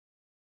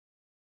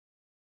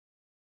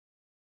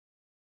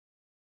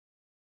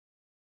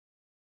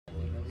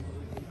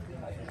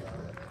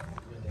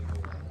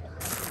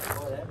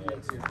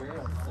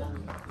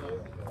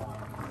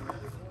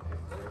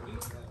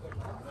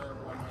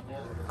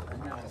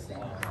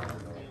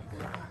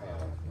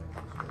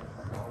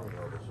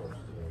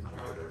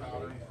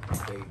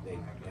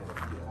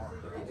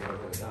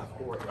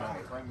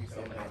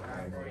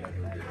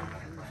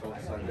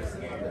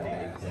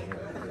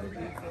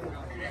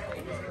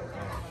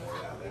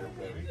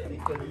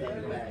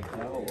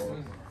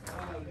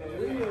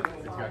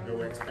It's got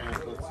go X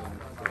pamphlets and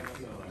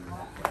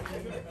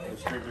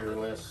distributor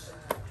lists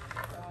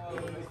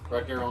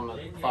right there on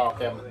the file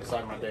cabinet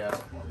beside my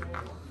desk.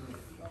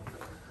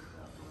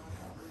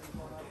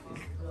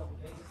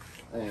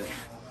 And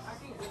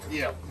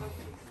yeah,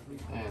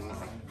 and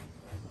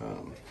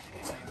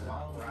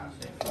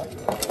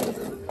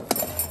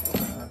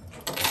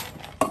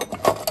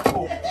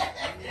okay.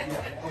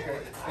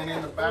 And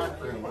in the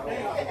bathroom, I don't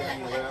know if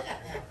any left,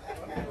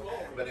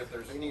 but if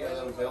there's any of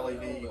those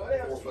LED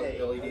 4-foot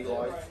LED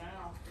lights,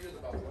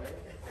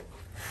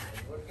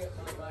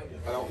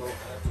 I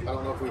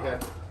don't know if we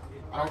had.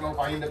 I don't know if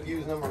I end up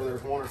using them or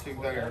there's one or two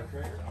there.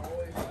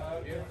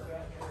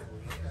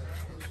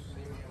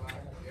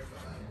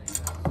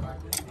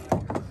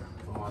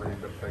 I might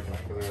end up taking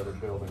it to the other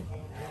building.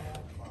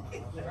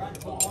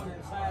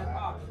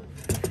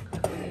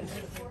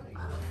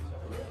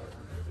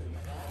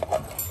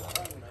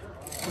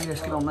 What do you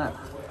guys get on that?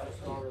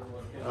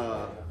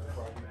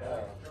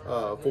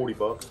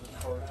 $40.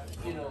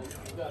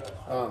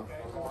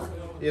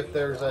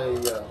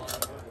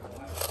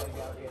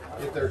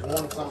 If there's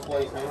one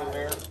someplace in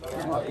there,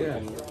 you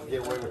can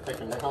get away with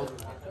taking down.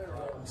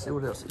 Let's see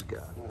what else he's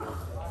got.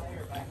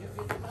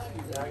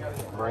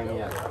 Bring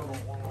in.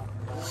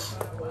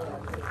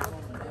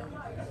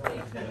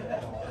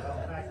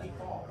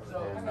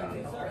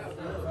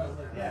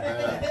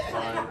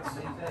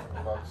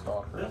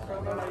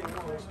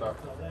 Stuff.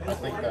 I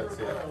think that's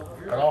it.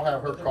 But I'll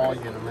have her call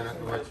you in a minute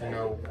and let you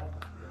know,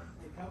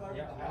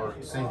 or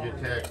send you a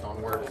text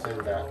on where to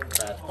send that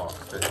batch box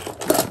to.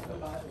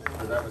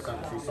 Because that was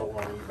something she sold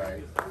on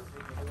eBay.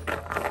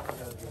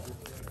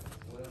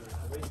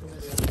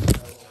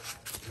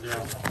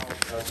 Yeah,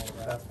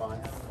 that's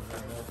fine.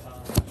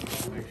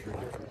 Make sure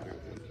that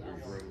there's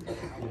room to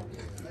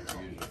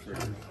use the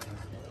triggers.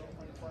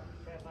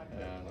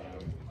 And,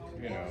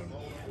 you know,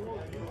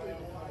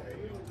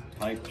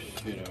 pipes,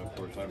 you know, of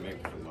course I make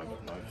so much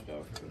of my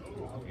stuff, you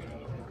know,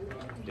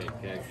 dead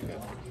cash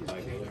got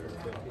pipes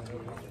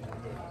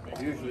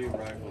there. Usually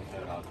rifles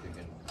that optic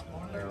and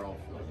barrel,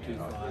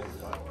 2.5,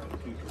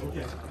 2.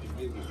 Okay.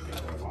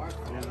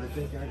 And I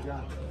think I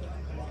got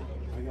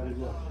to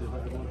look, because I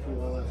went through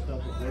all that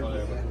stuff.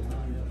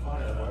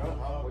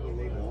 Well, you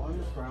need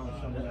one, try with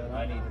some of that. I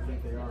think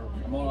they are.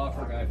 I'm gonna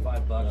offer a guy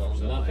 $5.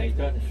 So nothing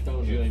cut in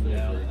stone. Shoot him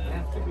down and then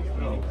have to be.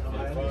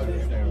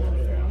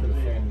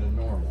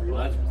 Well,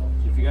 that's,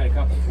 if you got a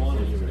couple of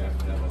 20s, you would have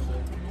to have a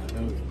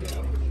nose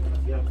down.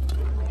 Yep.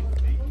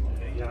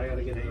 Yeah, I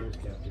gotta get hands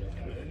kept. A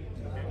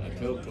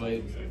toe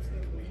blade.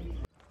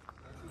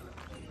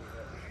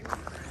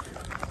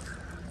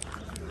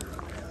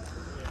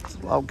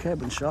 Log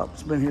Cabin Shop.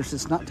 It's been here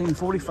since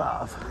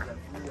 1945.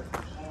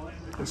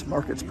 This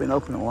market's been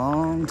open a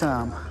long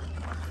time.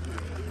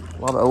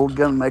 A lot of old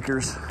gun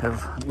makers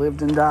have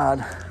lived and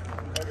died.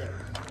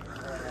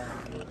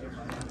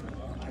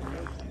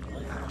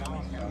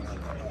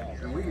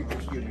 And we could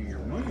just give you your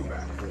money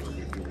back.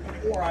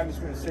 Or I was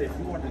going to say, if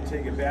you wanted to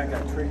take it back,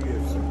 I'd trade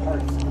you some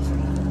parts.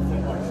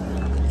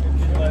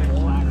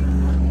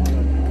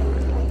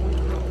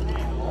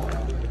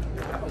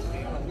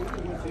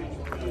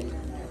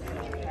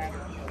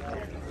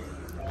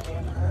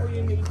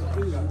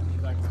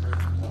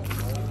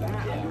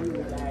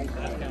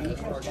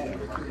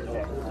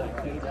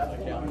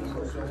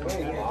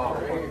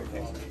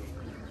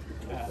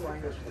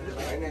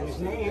 His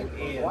name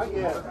is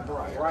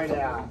right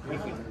out.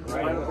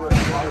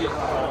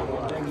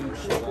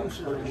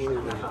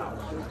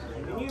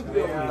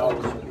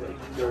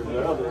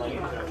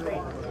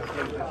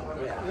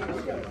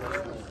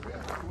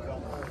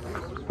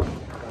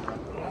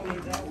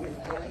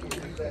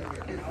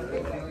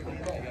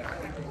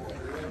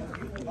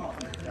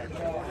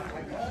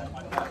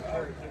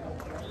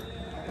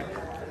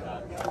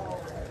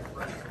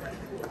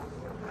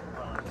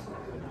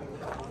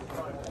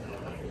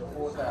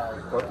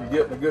 But you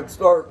getting a good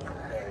start.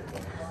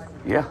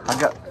 Yeah,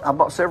 I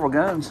bought several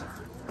guns.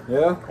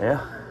 Yeah?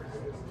 Yeah.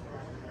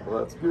 Well,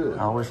 that's good.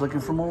 Always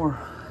looking for more.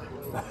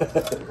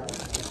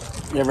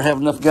 Never have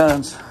enough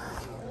guns.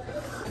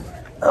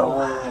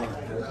 Oh.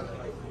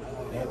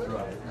 That's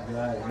right. The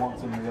guy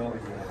wants them the other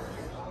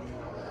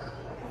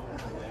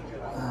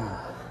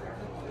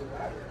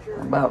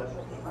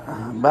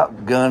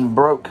About gun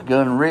broke,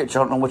 gun rich. I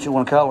don't know what you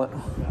want to call it.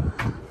 Depends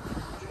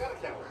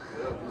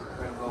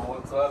on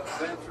what side of the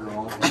fence you're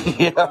on.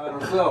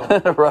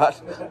 Yeah.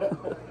 Right.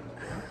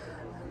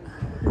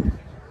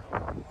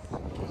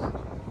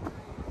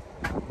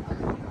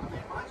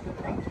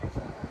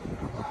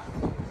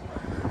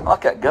 I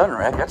like that gun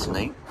rack. That's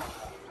neat.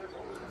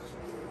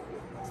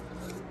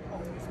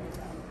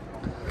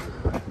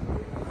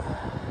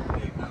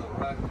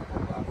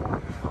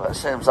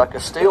 seems like a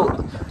steal.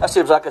 That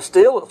seems like a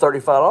steal at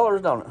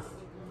 $35, don't it?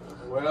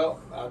 Well,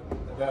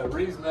 the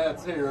reason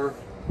that's here,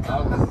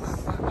 I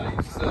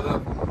used to set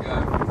up a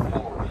guy from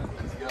Florida.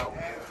 He's got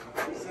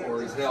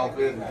where his health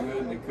isn't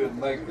good and he couldn't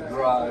make the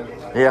drive.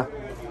 Yeah.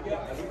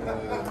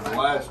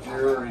 Last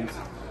year, he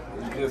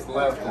just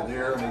left it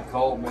here and he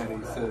called me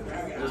and he said,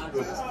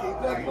 just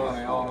put that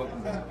money on it.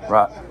 And,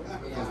 Right.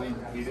 because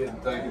he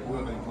didn't take it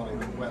with him when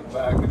he went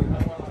back, and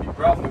he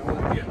probably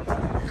won't get it.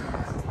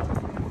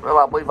 Well,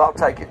 I believe I'll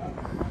take it.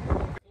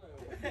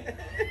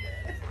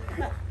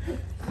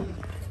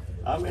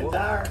 I'm in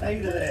dire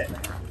need of that,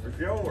 for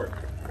sure.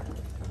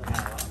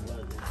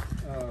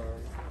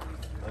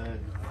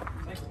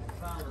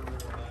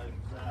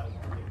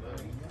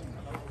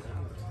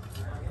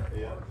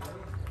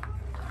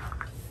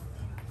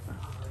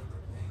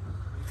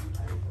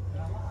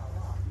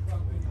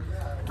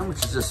 How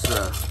much is this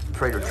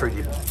Trader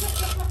Treaty?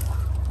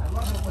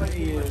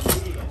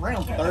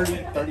 Around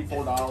 $30,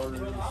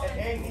 $34.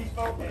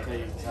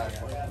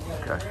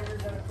 Okay.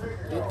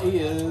 It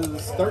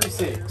is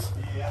 36.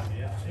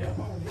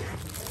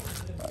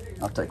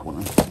 I'll take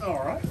one. All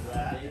right.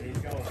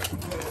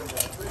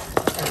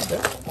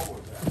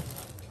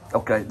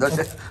 Okay,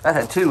 that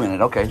had 2 in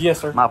it. Okay. Yes,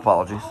 sir. My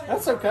apologies.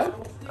 That's okay.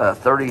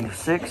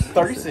 36?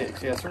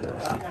 36, yes, sir.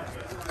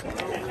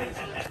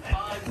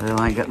 Well,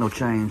 I ain't got no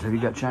change. Have you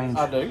got change?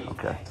 I do.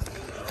 Okay.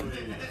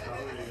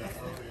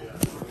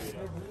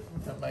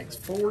 That makes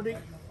 40.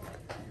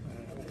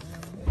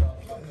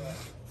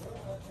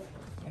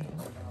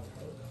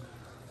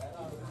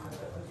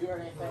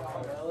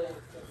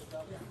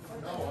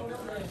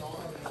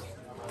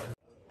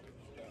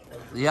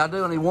 Yeah, I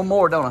do. I need one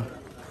more, don't I?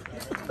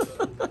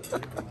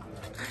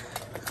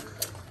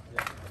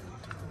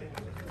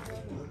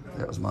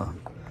 That was my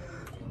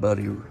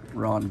buddy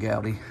Ron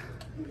Gowdy.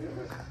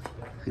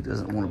 He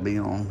doesn't want to be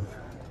on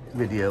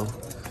video.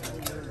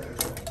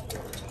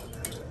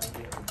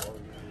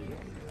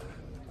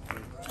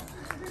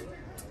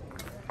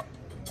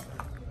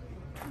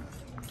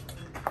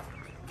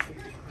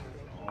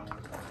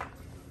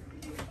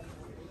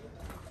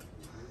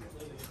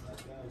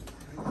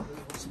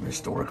 Some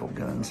historical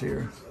guns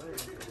here.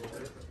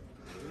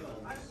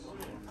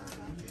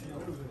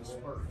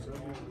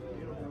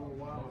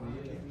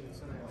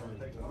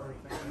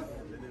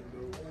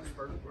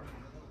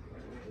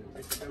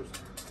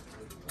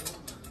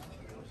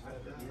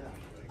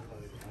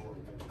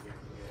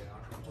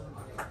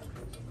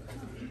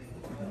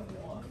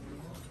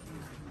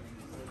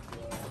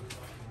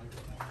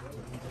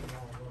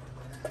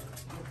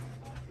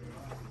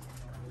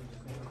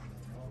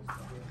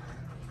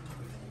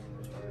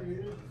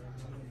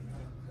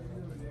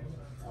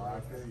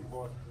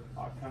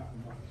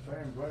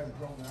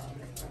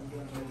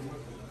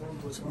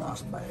 It's a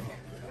nice bag.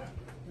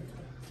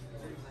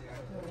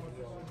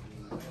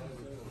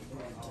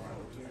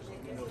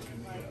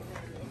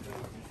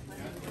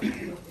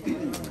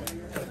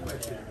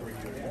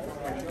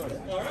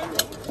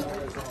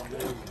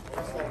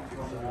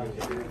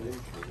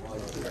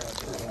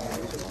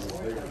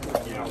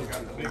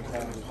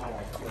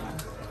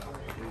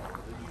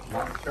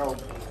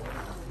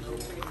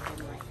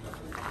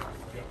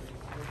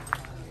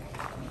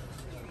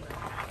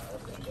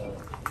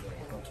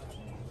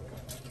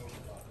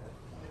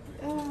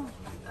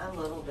 A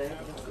little bit.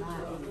 It's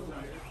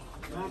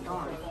not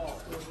gone.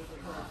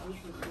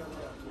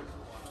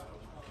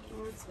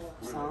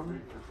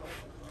 Some.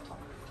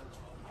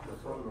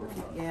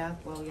 Yeah,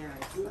 well, yeah, I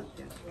slept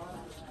it.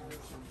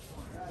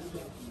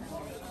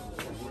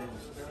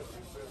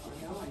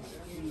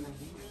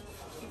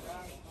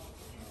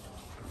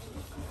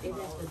 It is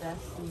the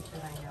best food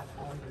that I have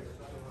for you.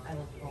 I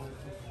look forward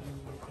to it.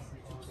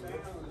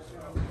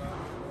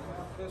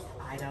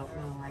 I don't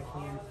know. I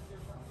can't.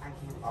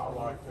 I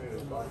like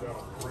this. I got a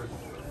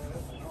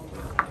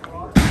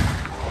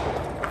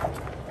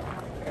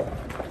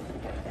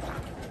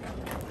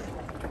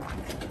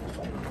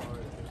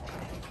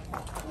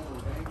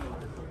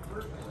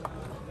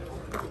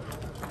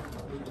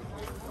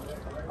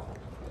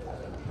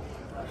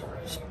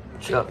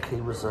Chuck, he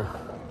was a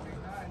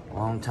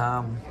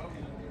long-time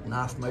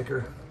knife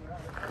maker.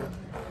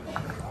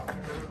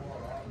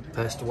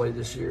 Passed away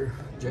this year,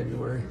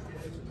 January.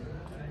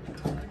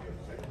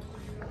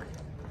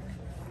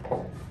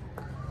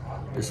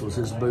 This was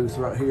his booth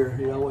right here.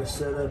 He always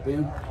set up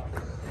in.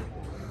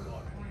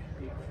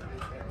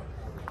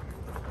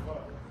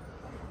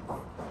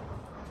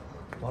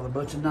 Bought a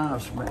bunch of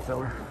knives from that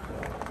feller.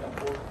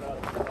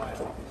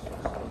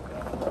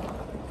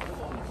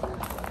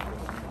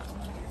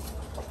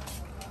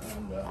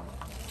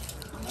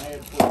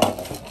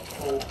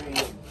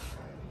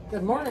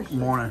 Good morning.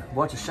 Morning.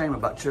 What's a shame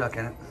about Chuck,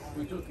 ain't it?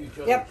 We took each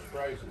other's Yep.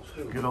 prices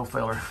too. Good old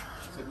feller.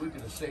 Said we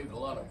could have saved a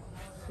lot of.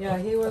 Yeah,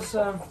 he was.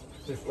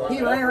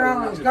 He ran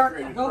around on his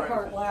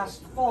go-kart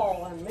last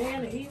fall, and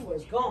man, he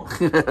was gone.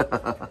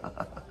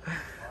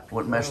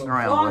 Wasn't messing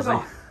around, was he?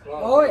 Gone.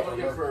 Oh yeah.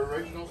 Looking for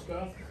original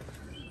stuff?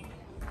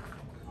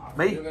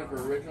 Me? Looking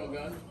for original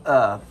guns?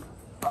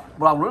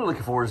 What I'm really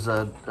looking for is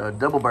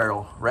double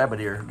barrel rabbit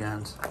ear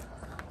guns.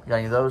 Got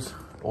any of those?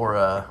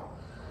 Or,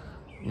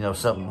 you know,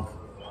 something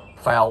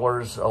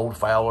Fowlers, old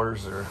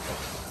Fowlers, or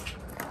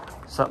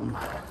something.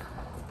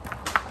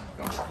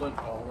 Split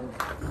Fowlers.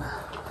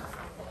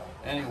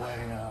 Anyway,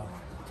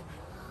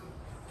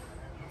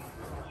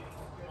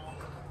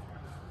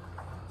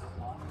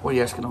 what are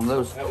you asking on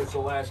those? that was the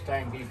last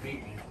time he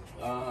beat me.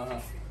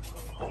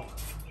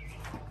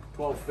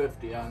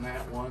 $12.50 on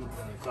that one,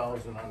 and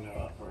 $1,000 on the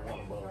one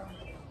above.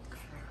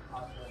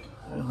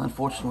 Well,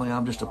 unfortunately,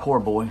 I'm just a poor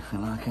boy,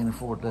 and I can't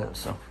afford that.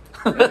 So.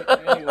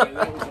 Anyway,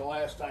 that was the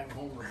last time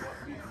Homer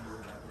beat me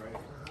with that, right?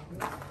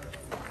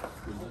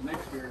 Because the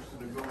next year,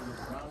 instead of going to the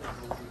round,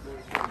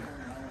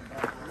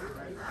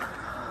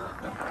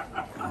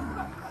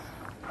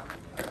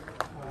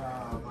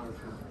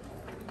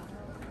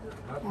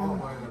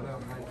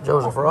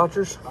 Joseph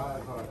Rogers? Is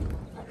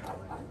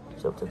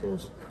that what it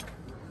is?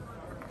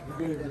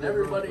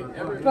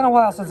 It's been a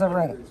while since I've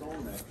read it.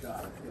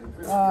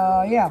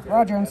 Yeah,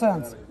 Roger and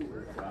Sons.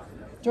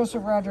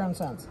 Joseph Roger and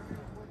Sons.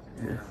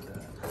 Yeah.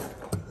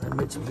 They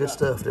made some good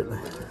stuff, didn't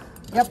they?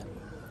 Yep.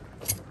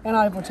 And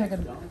I will take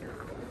an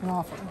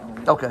offer.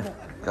 Okay,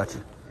 gotcha.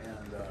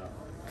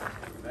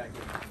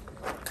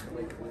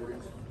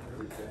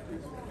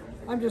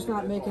 I'm just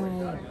not making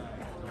any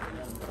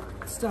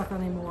stuff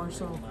anymore,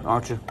 so.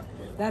 Aren't you?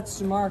 That's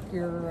to mark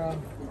your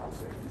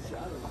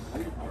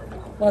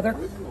leather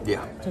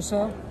Yeah. to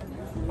sew.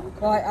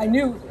 Well, I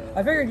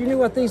figured you knew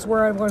what these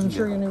were. I wasn't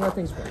sure you knew what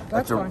these were.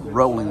 That's a fine.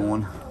 rolling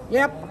one.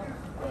 Yep.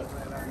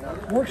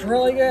 Works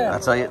really good.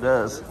 That's how it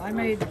does. I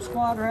made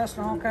squad rest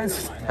and all kinds of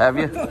stuff. Have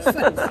you?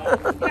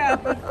 Yeah,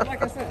 but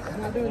like I said,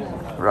 I'm not doing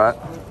that. Right.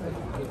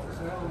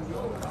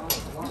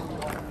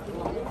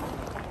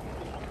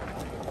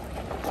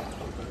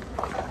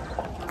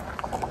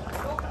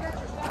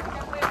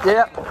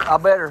 Yeah, I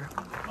better.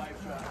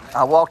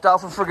 I walked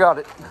off and forgot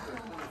it.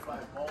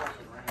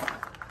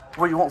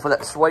 What do you want for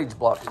that swage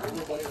block?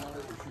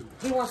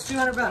 He wants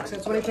 $200.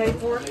 That's what he paid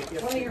for it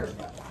 20 years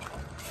ago.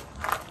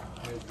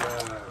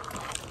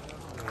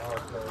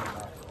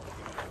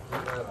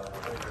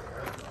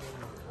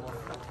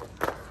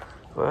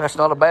 Well, that's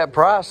not a bad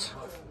price.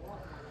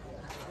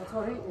 That's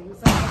what he said.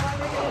 I'm not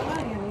making any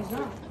money, and he's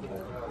not.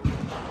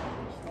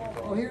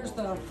 Oh, here's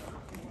the.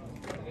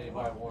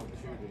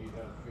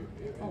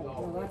 Oh,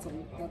 well, that's a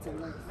link.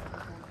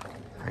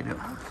 How you doing?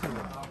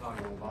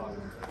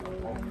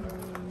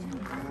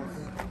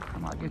 I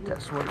might get that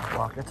swage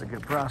block. That's a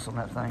good price on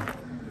that thing.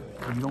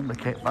 You normally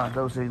can't find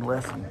those any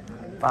less than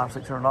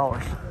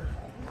 $500-600.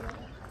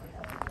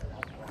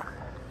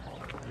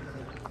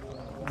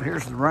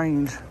 Here's the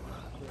range.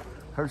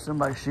 Heard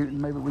somebody shooting.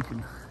 Maybe we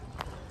can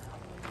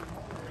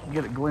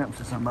get a glimpse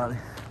of somebody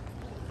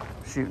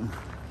shooting.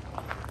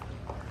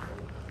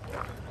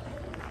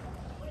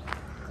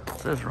 It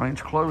says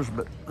range closed,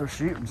 but they're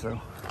shooting, so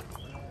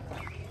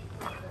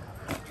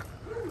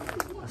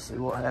let's see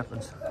what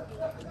happens.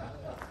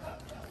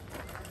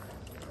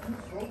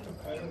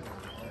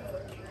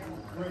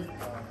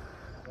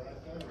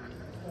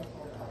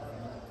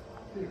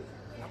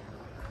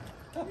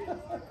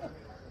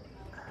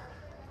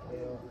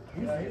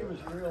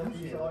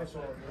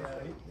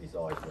 He's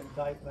always been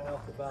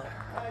tight-mouthed about.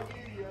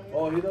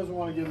 Oh, he doesn't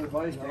want to give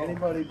advice to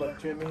anybody but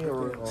Timmy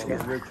or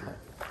Richard.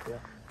 Yeah.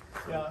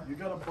 Yeah. You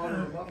got to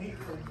butter him up. For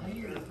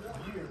years.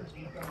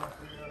 He's been up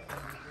there.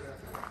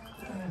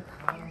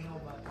 I don't know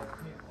about that.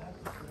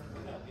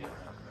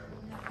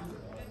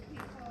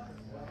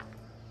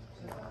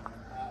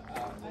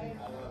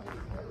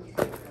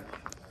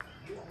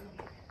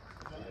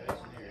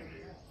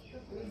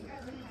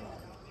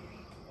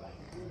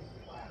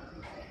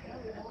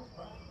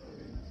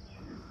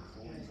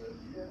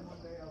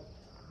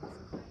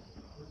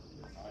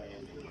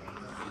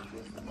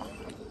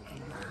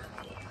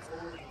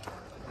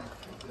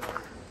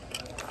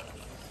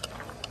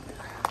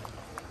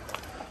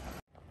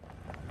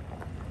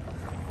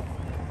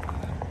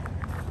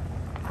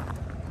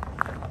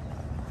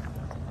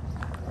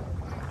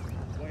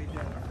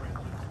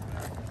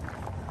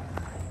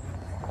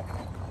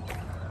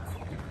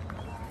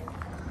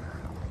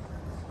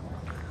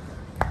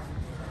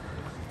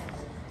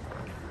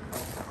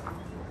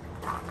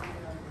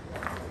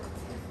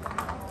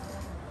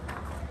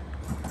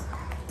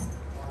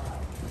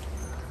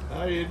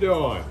 How you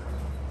doing?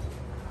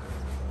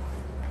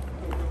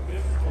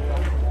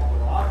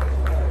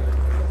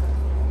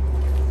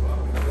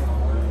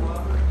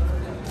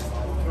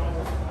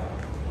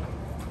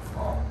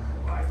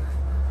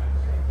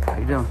 How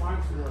you doing?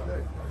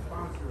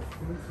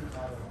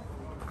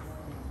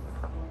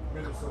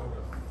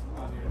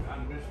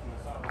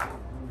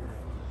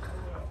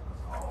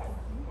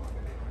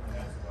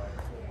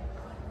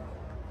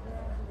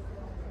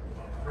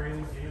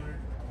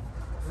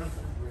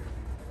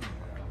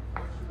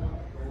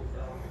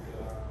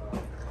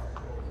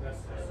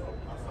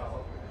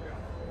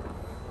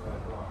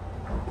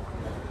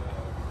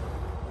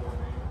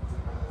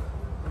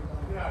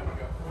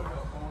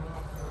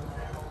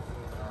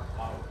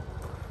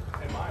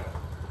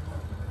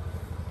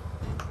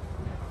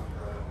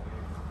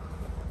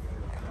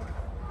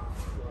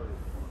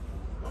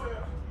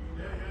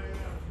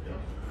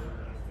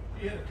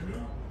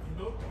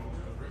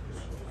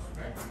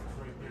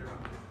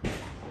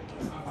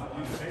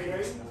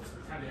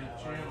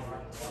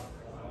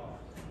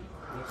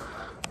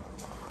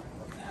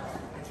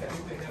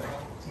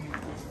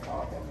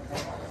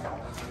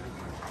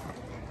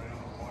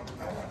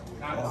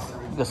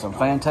 Got some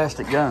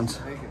fantastic guns.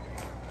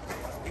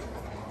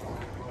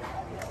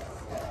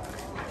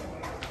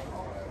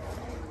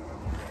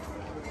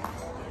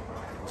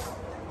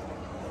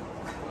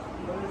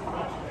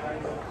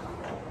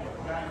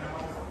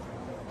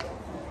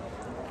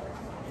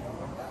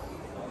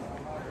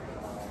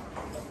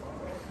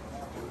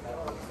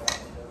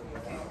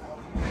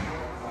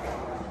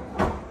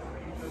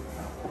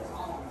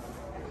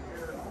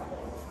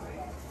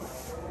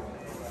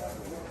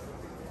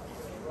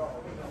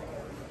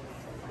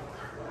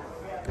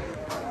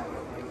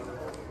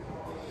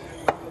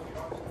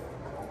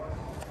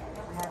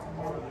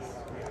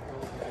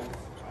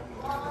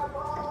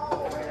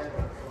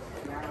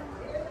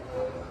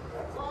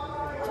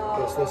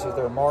 Guess this is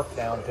their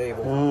markdown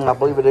table. I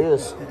believe it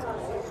is.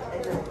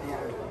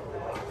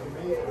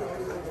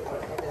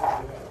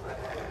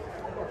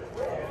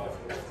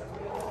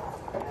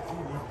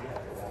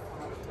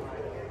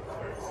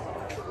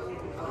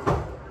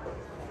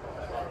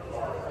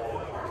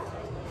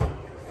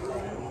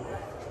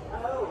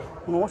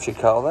 What you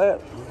call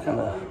that? Kind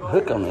of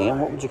hook on the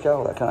end. What would you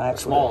call that? Kind of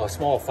axe? A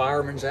small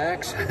fireman's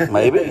axe.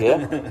 Maybe,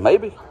 yeah,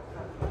 maybe.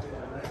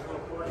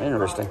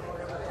 Interesting.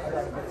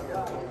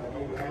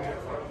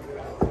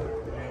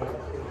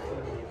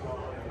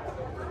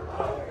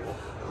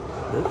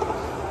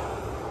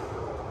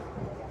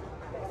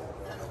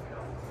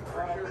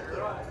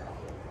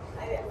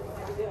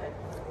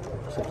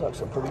 Seems like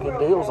some pretty good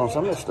deals on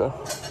some of this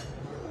stuff.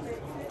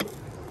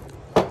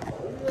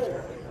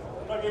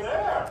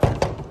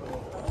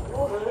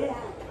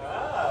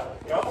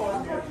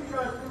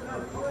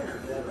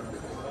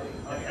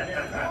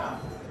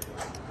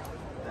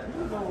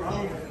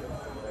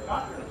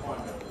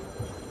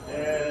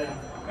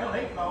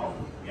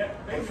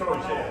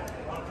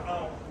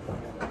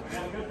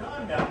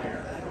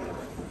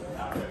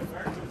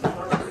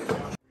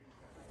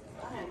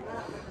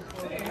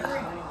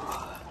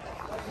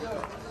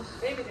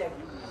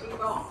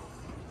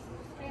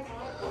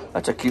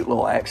 That's a cute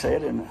little axe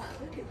head, isn't it?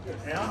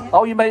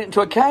 Oh, you made it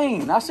into a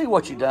cane. I see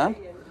what you done.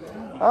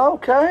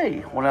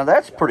 Okay. Well, now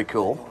that's pretty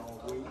cool.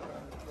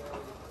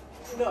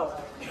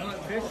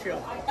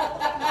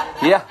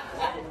 Yeah.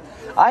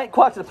 I ain't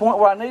quite to the point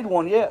where I need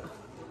one yet.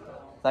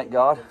 Thank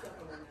God.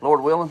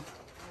 Lord willing.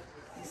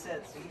 You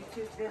said it's a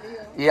YouTube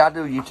video? Yeah, I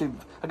do YouTube.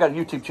 I got a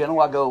YouTube channel.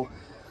 I go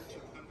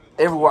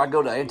everywhere. I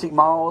go to antique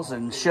malls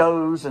and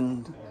shows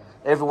and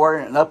everywhere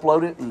and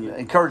upload it and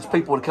encourage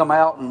people to come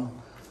out. And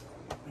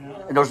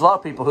there's a lot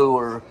of people who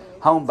are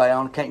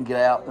homebound, can't get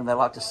out, and they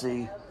like to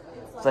see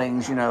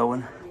things, you know.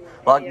 And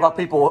a lot of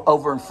people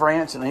over in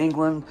France and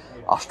England,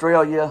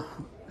 Australia.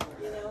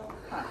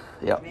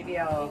 Yeah. Maybe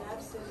I'll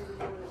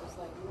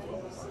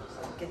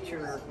get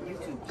your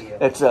YouTube video.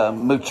 It's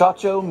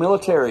Muchacho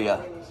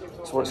Militaria.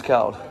 That's what it's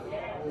called.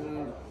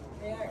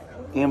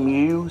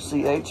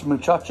 M-U-C-H,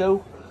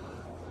 Muchacho.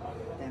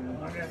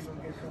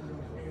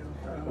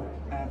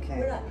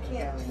 Okay.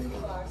 Yeah.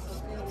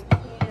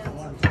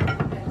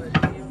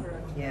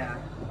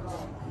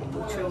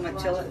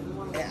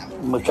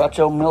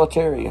 Muchacho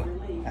Militaria.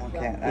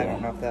 Okay, I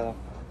don't know if that'll...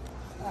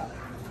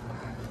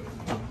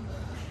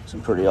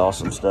 Some pretty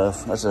awesome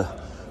stuff. That's a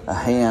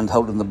hand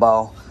holding the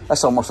ball.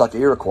 That's almost like the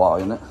Iroquois,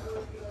 isn't it?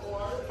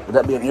 Would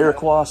that be an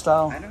Iroquois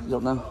style? You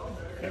don't know?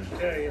 Couldn't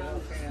tell you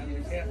offhand.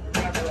 You can't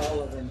remember all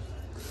of them.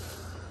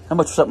 How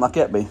much would something like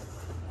that be?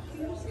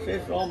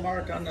 It's all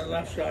marked on the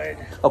left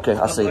side. Okay,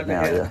 I see it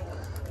now, yeah.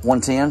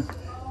 110?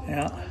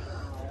 Yeah.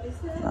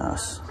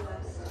 Nice.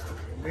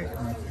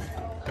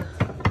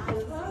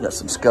 Got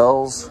some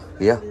skulls.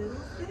 Yeah.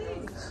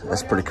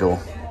 That's pretty cool.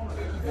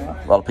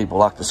 A lot of people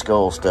like the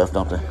skull stuff,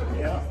 don't they?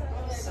 Yeah.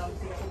 Some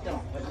people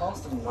don't. But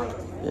most of them like it.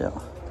 Yeah.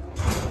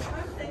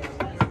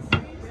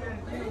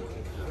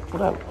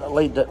 What I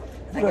laid that...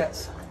 I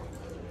guess.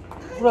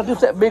 What did I do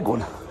with that big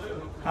one?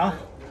 Huh?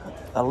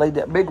 I laid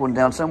that big one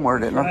down somewhere,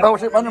 didn't I? Oh,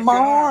 it's under my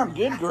arm.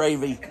 Good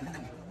gravy.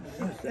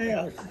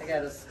 I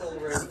got a skull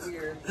right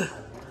here.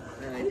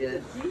 And I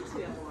did.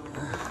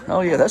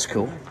 Oh, yeah, that's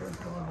cool.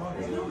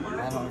 I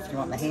don't know if you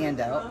want the hand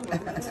out.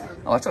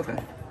 Oh, that's okay.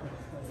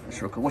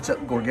 That's real cool. What's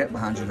that gorget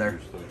behind you there?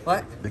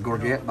 What? The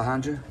gorget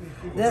behind you?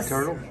 This.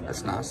 Turtle?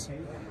 That's nice.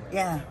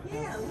 Yeah.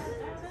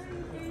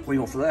 What do you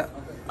want for that?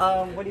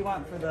 What do you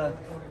want for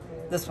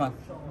this one?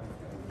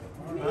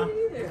 Huh?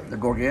 The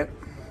gorget?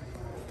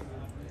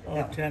 Oh,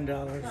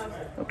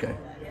 $10. Okay.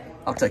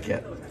 I'll take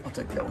that. I'll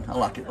take that one. I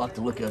like it. I like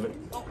the look of it.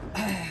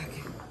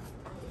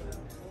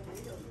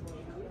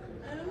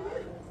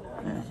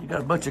 Yeah, you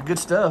got a bunch of good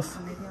stuff.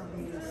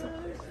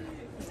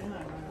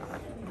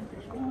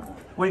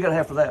 What do you got to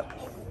have for that?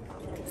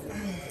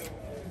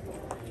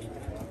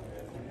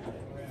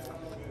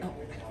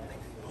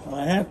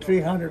 I have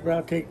 300, but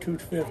I'll take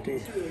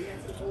 250.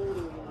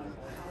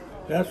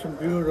 That's some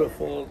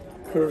beautiful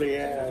curly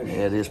ash.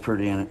 Yeah, it is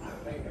pretty, isn't it?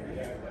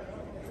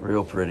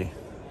 Real pretty.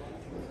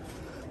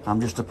 I'm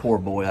just a poor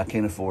boy. I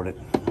can't afford it.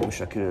 I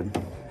wish I could.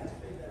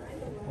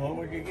 What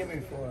would you give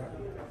me for it?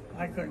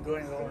 I couldn't go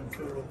anywhere and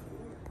shoot it.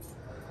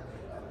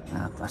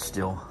 That's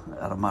still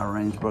out of my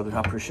range, brother. I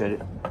appreciate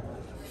it.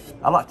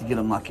 I like to get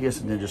them like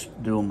this and then just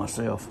do them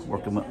myself,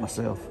 work them up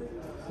myself.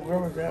 Where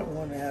was that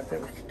one at?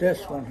 That was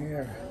this one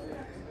here.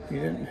 You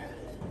didn't.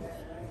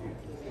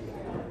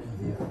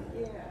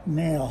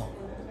 Nail.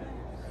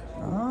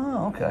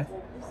 Oh, okay.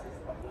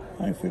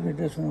 I figured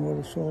this one would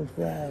have sold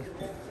fast.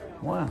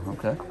 Wow,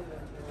 okay.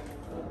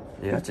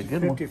 Yeah, that's a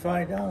good one.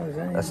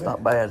 $55. That's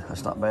not bad.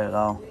 That's not bad at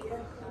all.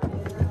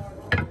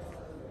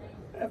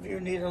 If you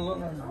need a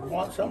little,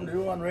 want something to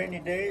do on rainy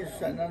days,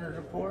 sitting under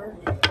the porch.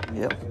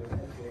 Yep.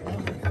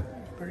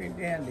 Pretty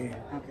dandy.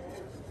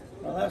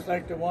 Well, that's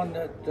like the one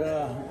that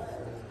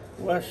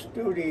Wes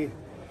Studi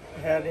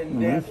had in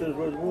Dances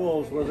with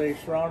Wolves, where they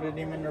surrounded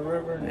him in the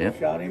river and they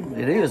shot him.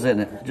 It is, isn't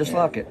it? Just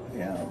like it.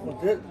 Yeah. Well,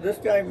 this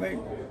guy made,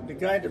 the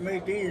guy that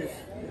made these,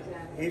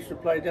 he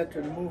supplied that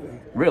to the movie.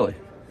 Really?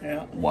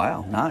 Yeah.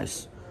 Wow,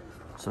 nice.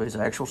 So he's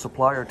an actual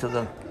supplier to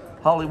the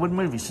Hollywood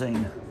movie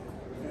scene.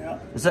 Yeah.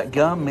 Is that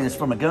gum? I mean, it's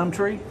from a gum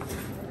tree?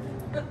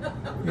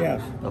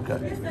 Yes. Okay.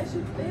 I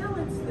should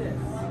balance this.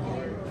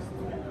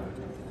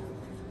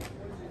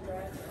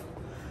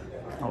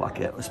 I like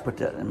that. Let's put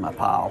that in my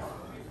pile.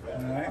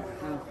 All right.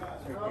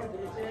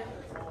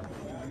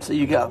 So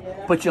you got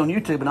put you on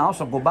YouTube and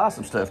also go buy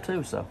some stuff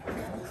too. So.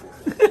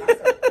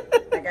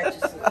 I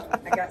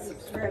got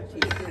subscribed to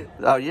you too.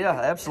 Oh yeah,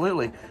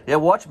 absolutely. Yeah,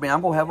 watch me.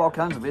 I'm gonna have all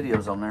kinds of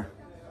videos on there.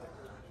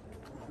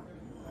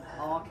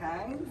 All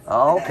kinds?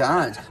 All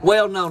kinds.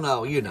 Well,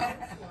 no, you know,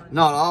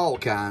 not all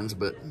kinds,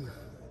 but.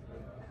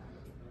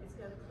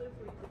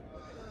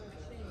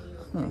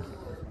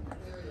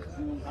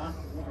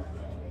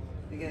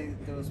 You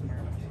got those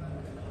marked.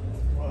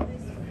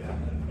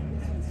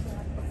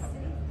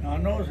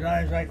 On those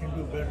knives, I can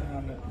do better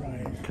on the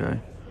price. Okay.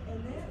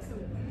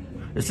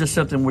 Is this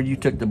something where you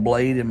took the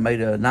blade and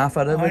made a knife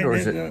out of it, or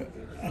is it?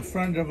 A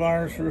friend of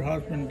ours, her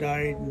husband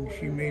died, and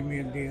she made me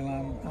a deal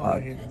on all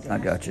his stuff. I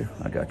got you.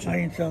 I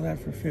can sell that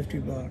for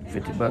 $50.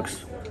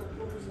 $50.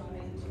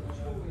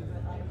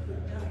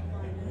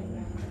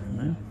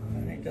 Yeah.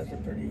 I think that's a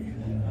pretty.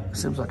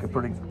 Seems like a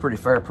pretty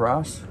fair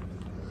price.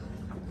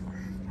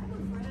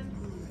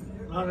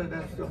 A lot of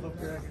that stuff up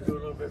there, I can do a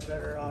little bit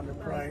better on the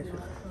price.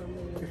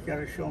 Just got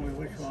to show me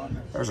which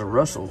one. There's a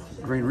Russell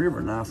Green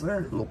River knife there,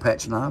 a little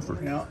patch knife. Or,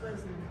 Yeah.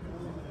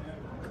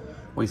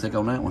 what do you think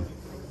on that one?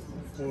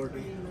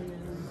 40.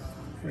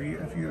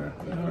 If you're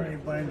already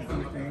buying a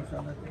few things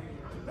on it.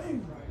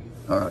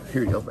 All right,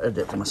 here you go. Add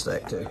that to my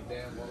stack too.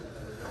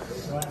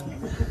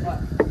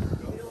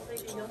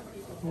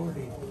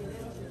 40.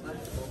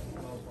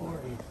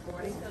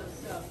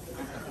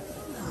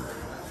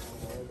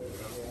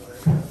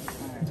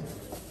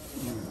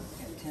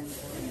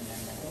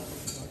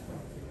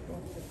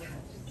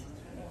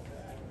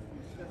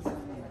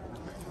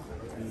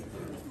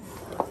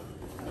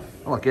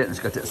 I like it. It's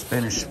got that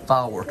Spanish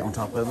file work on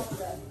top of it.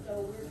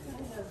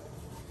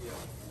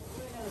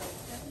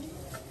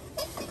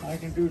 I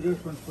can do this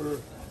one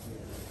for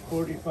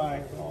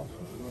 45 also.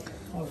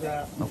 How's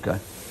that? Okay.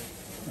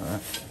 All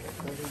right.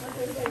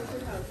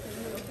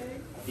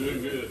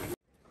 Good.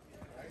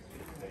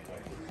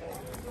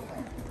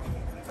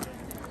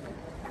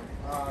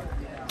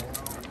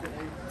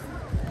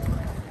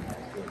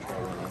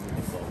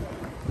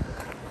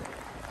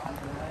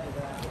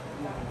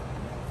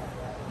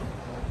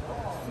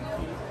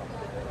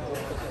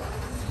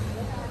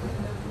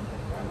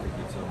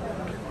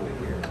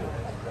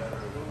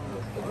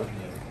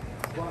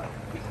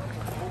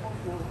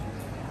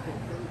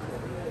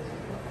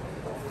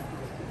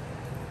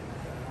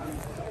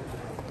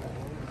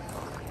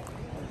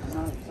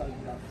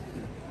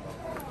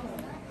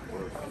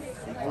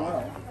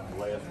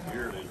 Last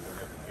year, they were going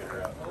to get her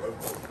out the road.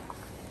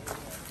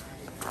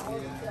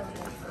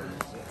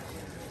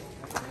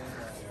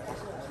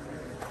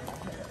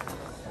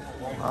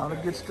 A lot of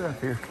good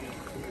stuff here.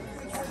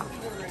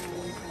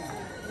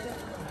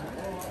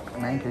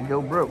 Man could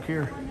go broke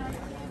here.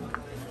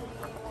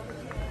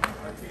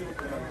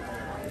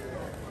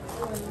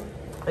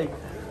 Hey.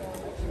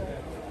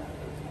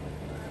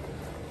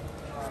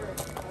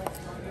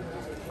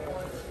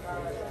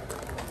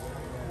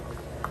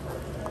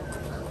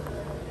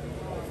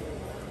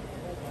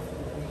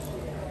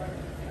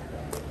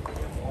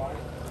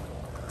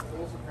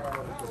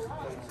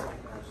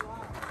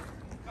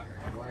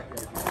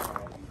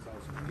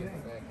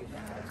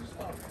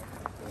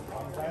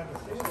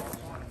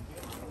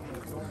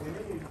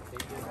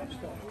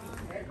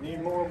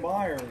 Need more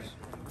buyers,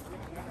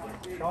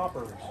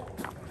 shoppers.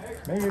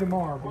 Maybe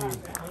tomorrow will be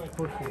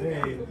push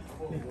today.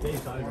 In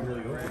case I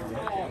really go.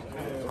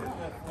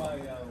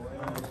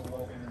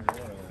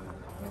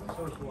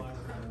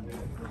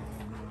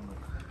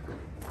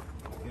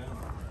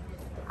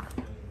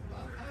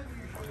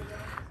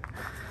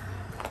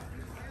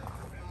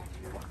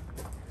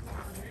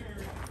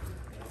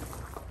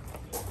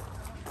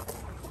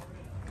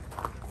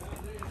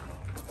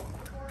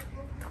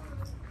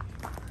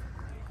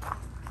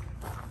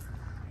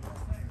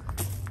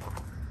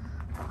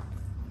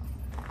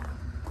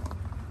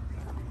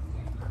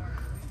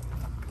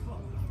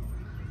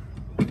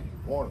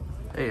 Morning.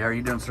 Hey, how are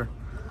you doing, sir?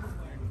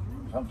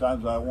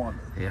 Sometimes I wonder.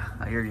 Yeah,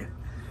 I hear you.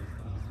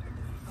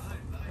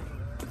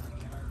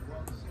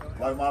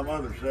 Like my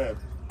mother said,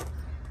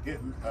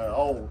 getting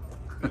old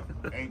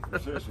ain't for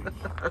sissies.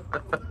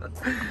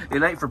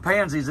 It ain't for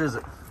pansies, is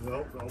it?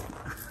 No. Well,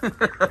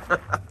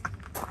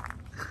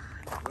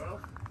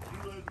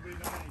 she lived to be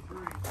 93,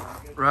 so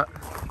I guess Right.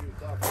 she was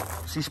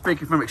talking. She's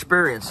speaking from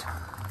experience.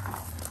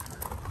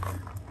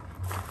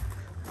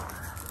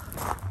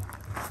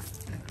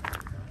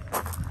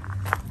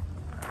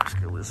 Let's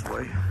go this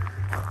way.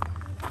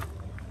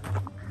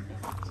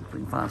 See if we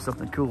can find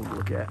something cool to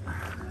look at.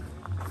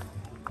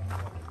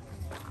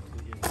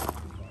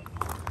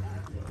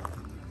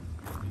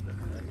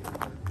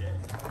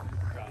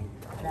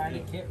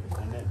 Friday kit.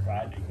 And then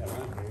Friday come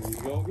up. There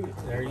you go again.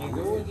 There you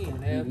go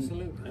again.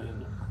 Absolutely.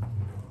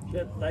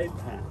 Just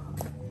daytime.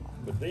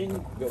 But then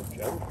you go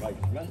Joe,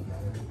 like Monday.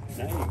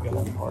 Now you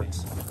go Gun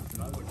parts.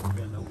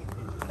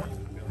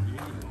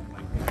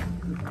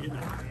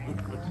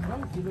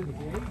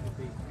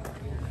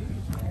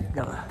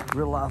 Got a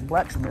real life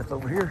blacksmith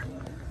over here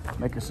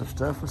making some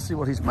stuff. Let's see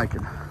what he's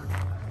making.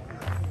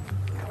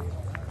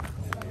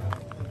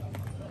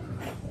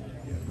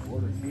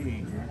 What a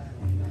key.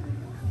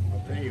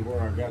 I'll tell you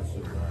where I got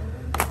some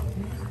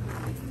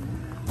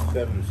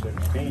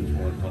 716s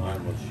one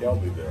time was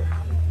Shelbyville.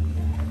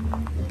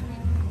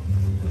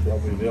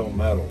 Shelbyville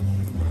Metals.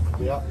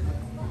 Yeah.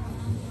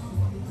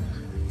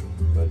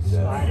 But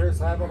Sliders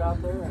have it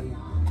out there and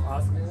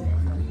Oscar.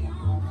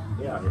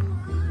 yeah.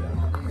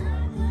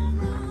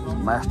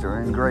 Master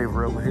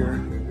engraver over here.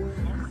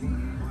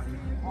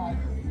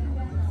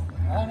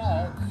 I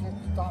know,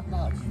 it's top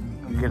notch.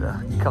 Get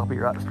a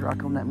copyright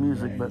strike on that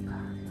music, but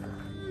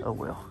oh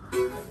well.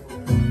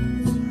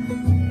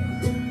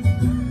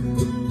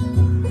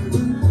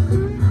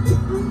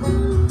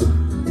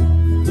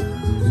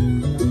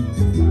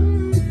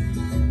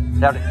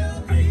 Howdy.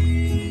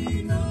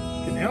 Can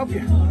I help you?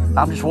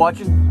 I'm just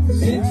watching.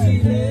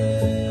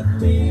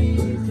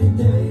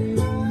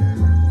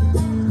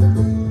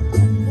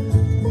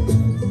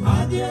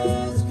 I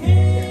just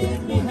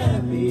can't be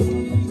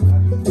happy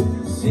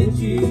since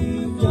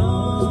you've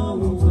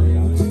gone away.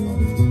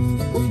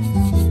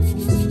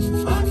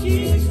 I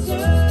keep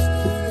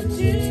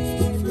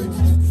searching for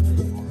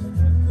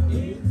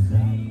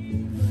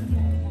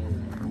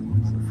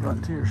It's the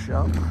Frontier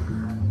shop.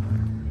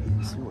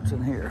 Let's see what's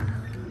in here.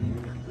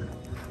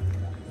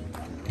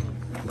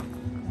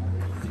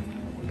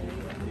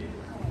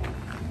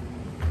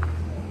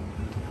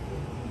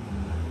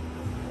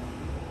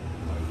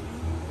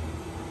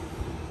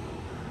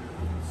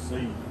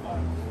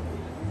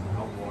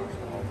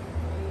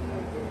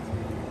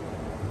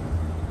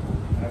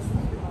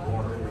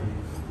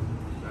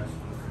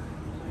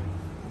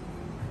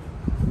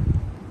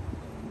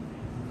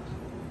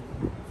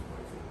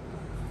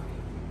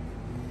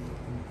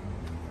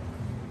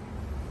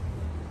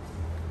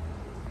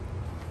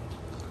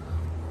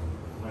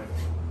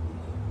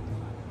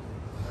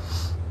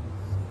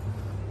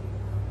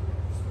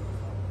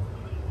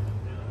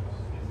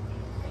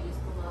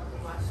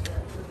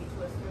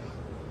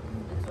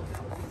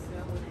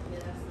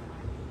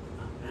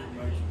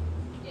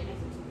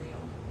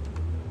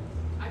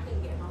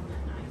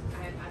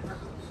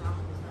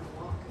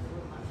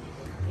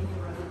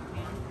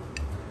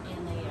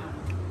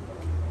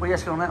 What are you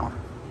asking on that one?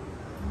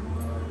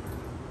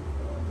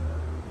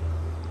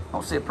 I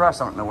don't see a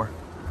price on it nowhere.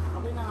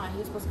 Probably not. He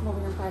was supposed to come over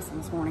here and price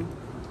them this morning.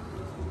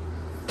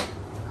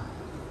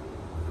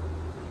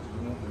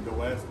 You want me to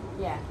go ask?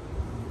 Yeah.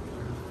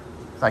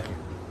 Thank you.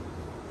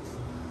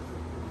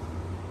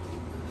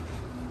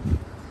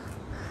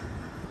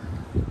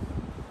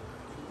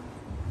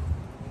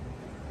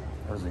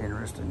 That was an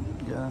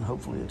interesting gun.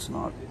 Hopefully it's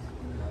not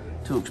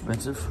too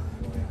expensive.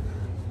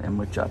 And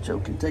muchacho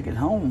can take it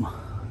home.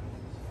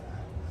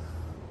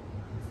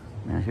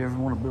 Man, if you ever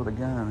want to build a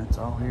gun, it's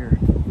all here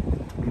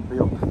to be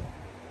built.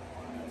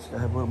 Just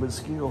gotta have a little bit of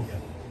skill.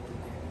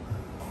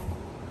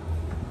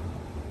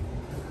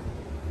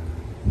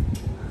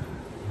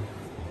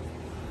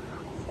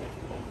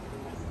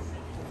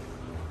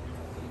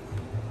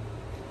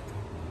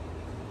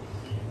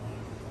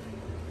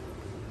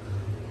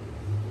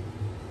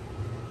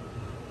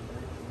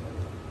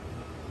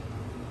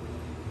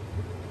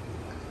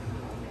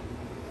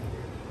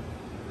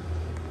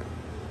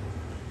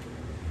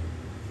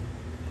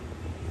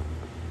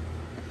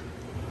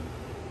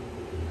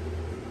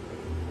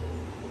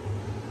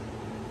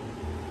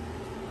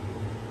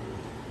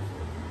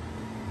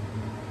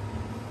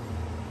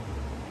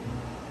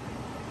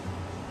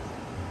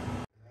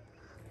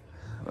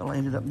 Well, I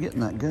ended up getting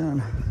that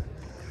gun.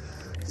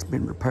 It's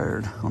been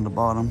repaired on the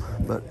bottom,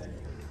 but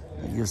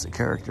it gives it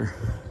character.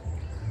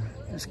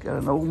 It's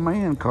got an old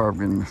man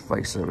carved in the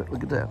face of it.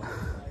 Look at that.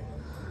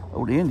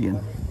 Old Indian.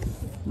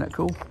 Isn't that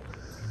cool?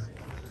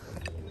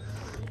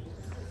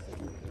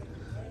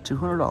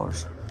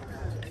 $200.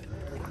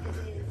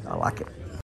 I like it.